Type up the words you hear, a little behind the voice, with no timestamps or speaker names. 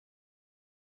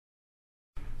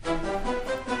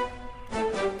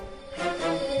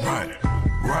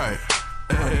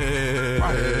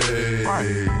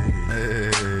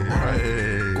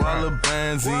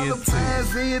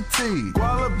GWOLLABANDZ ENT.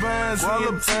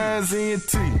 GWOLLABANDZ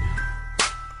ENT.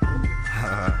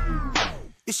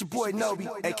 It's your boy Nobi,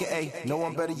 aka No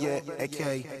One Better Yet,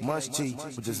 aka Munch T,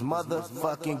 with this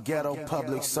motherfucking ghetto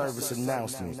public service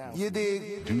announcement. You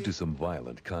dig? Due to some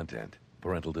violent content,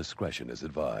 parental discretion is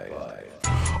advised.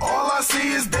 All I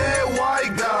see is dead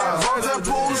white guys. Rose that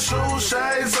pool shoes,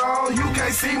 shades on, you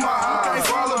can't see my eyes.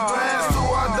 GWOLLABANDZ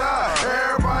till I die.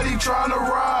 Everybody tryna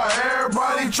ride,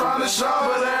 everybody tryna shove,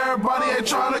 but everybody ain't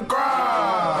tryna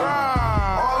grind.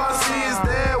 All I see is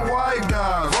dead white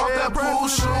guys. Rose that pool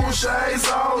shoes, shades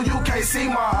on, you can't see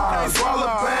my eyes.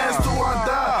 GWOLLABANDZ till I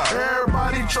die.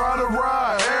 Everybody tryna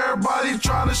ride, everybody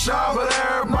tryna shove, but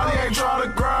everybody ain't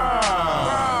tryna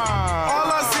grind.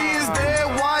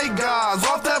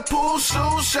 Pool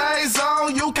shoes, shades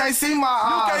on, you can't see my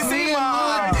eyes. Me and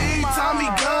Lil D,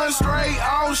 Tommygunz, straight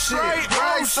on shit.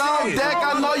 Drinks on deck,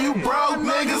 I know you broke,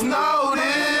 niggas know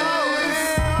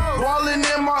this. Ballin'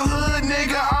 in my hood,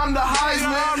 nigga, I'm the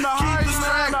Heisman. Keep the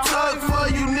strap tucked for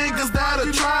you niggas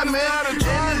that'll try me.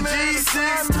 In the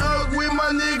G6 tucked with my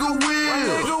nigga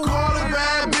Will. Call the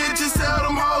bad bitches, tell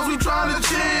them hoes we tryna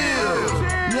chill.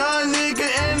 Young nigga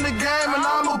in the game and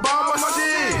I'm about my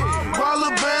shit.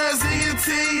 GWOLLABANDZ ENT,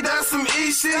 that's some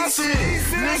shit.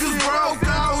 Niggas broke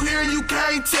out here, you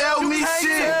can't tell me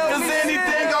shit. Cause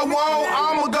anything I want,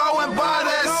 I'ma go and buy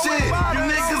that shit. You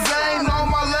niggas ain't on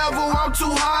my level, I'm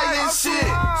too high and shit.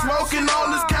 Smoking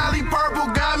on this Cali purple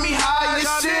got me high and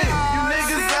shit. You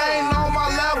niggas ain't on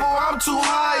my level, I'm too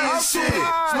high and shit.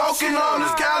 Smoking on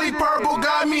this Cali purple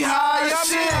got me high and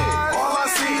shit. All I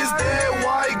see is dead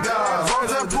white guys.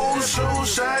 Rose that pool shoes,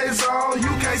 shades on,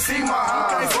 you can't see my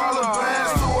eyes.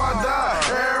 GWOLLABANDZ till I die.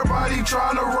 Everybody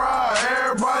tryna ride,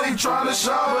 everybody tryna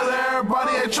shove, but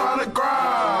everybody ain't tryna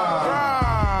grind.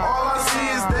 All I see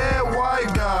is dead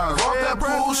white guys. Rock that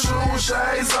pool shoes,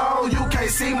 shades on, you can't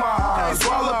see my eyes.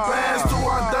 GWOLLABANDZ till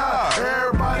I die.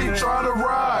 Everybody tryna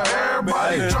ride,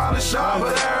 everybody tryna shove,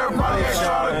 but everybody ain't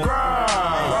tryna grind.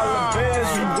 GWOLLABANDZ,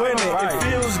 we winning. It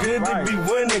feels good to be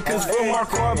winning, cause when my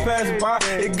car passed by,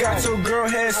 it got your girl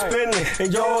head spinning,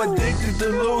 and y'all addicted to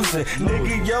losing.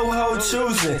 Nigga, yo ho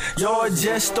choosing. Y'all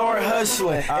just start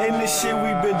hustling. Ain't this shit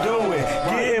we been doing?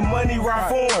 Getting money right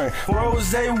foreign.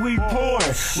 Rose we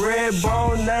pouring. Red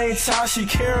bone named Tashi,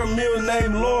 caramel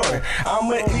named Lauren.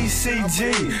 I'm an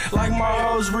ECG, like my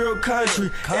hoes real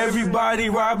country. Everybody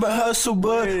ride but hustle,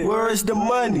 but where's the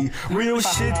money? Real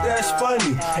shit that's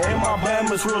funny. And my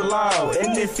Bama's real loud.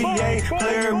 And if he ain't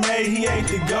player made, he ain't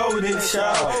the golden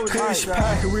child. Kush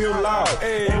pack real loud.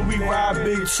 And we ride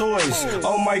big toys.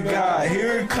 Oh my God,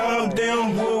 here come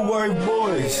them Woodwork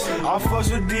boys. I fucks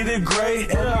with D the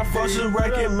Great and I fucks with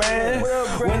Wreckenman.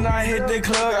 When I hit the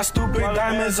club, got stupid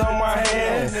diamonds on my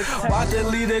hand. About to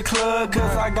leave the club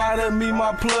cause I gotta meet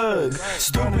my plug.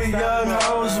 Stupid young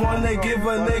hoes wanna give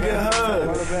a nigga a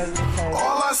hug.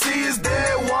 All I see is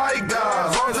dead white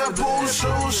guys. Rose that pool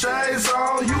shoes, shades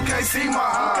on, you can't see my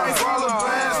eyes.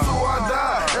 GWOLLABANDZ till I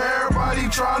die. Everybody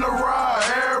tryna ride,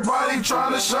 everybody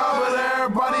tryna shove, but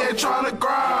everybody ain't tryna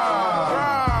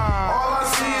grind. All I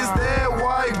see is dead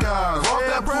white guys. Rock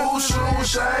that pool shoes,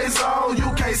 shades on,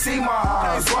 you can't see my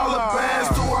eyes.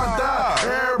 GWOLLABANDZ till I die.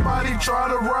 Everybody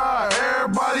tryna ride,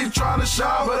 everybody tryna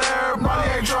shove, but everybody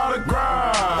ain't tryna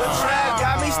grind. The trap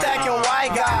got me stacking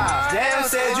white guys. Damn,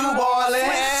 said you ballin'.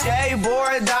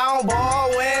 Skateboard down, ball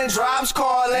when drops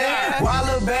callin'.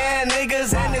 GWOLLABANDZ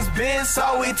niggas in this bitch,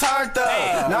 so we turned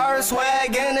up. Nerd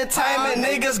swag entertainment,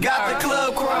 niggas got the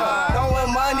club crunk.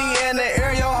 Throwing money in the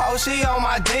air, yo ho, she on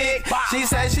my dick. She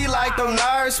said she like them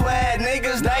nerd swag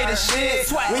niggas, they the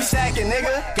shit. We stacking,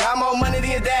 nigga. Got more money than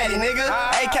your daddy, nigga.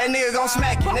 AK nigga gon'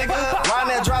 smack you, nigga. Ride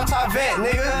that drop top vet,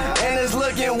 nigga. And it's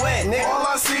looking wet, nigga. All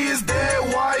I see is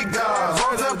dead white guys.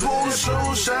 Rose that pool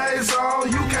shoes, shades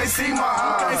on, you can't see my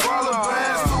eyes.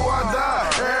 GWOLLABANDZ till I die.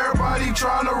 Everybody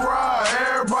tryna ride,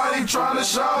 everybody tryna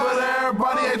shove, but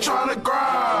everybody ain't tryna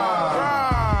grind.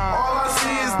 All I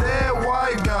see is dead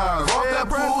white guys. Rock that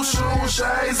pool shoes,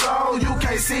 shades on, you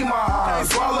can't see my eyes.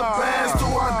 GWOLLABANDZ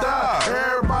till I die.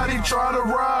 Everybody tryna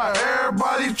ride,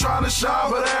 everybody tryna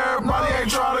shove, but everybody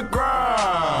ain't tryna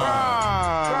grind.